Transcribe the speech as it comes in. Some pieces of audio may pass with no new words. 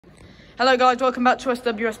Hello guys, welcome back to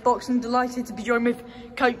SWS Boxing. Delighted to be joined with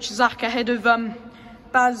Coach Zack ahead of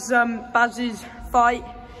Baz's fight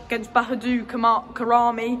against Bahadur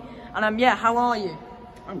Karami. And yeah, how are you?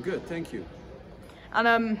 I'm good, thank you.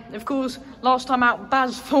 And of course, last time out,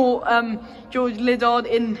 Baz fought George Liddard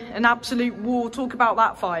in an absolute war. Talk about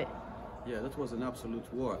that fight. Yeah, that was an absolute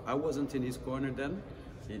war. I wasn't in his corner then.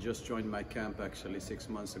 He just joined my camp actually 6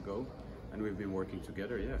 months ago, and we've been working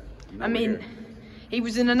together, yeah. I mean, he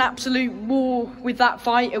was in an absolute war with that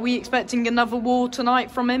fight. Are we expecting another war tonight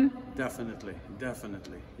from him? Definitely,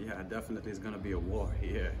 definitely. Yeah, definitely it's going to be a war,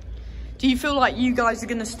 yeah. Do you feel like you guys are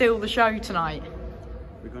going to steal the show tonight?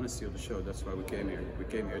 We're going to steal the show, that's why we came here. We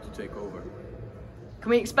came here to take over. Can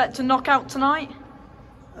we expect a knockout tonight?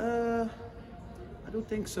 I don't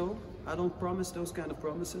think so. I don't promise those kind of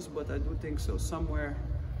promises, but I do think so. Somewhere,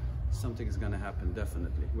 something is going to happen,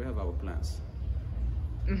 definitely. We have our plans.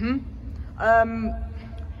 I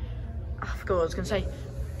forgot what I was going to say.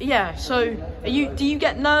 Yeah, so do you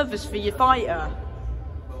get nervous for your fighter?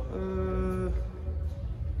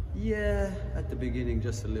 Yeah, at the beginning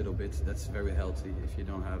just a little bit. That's very healthy. If you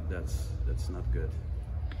don't have that, that's not good.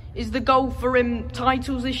 Is the goal for him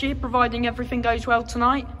titles this year, providing everything goes well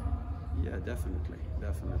tonight? Yeah, definitely,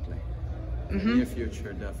 definitely. In the near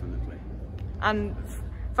future, definitely. And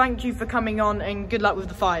thank you for coming on, and good luck with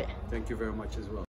the fight. Thank you very much as well.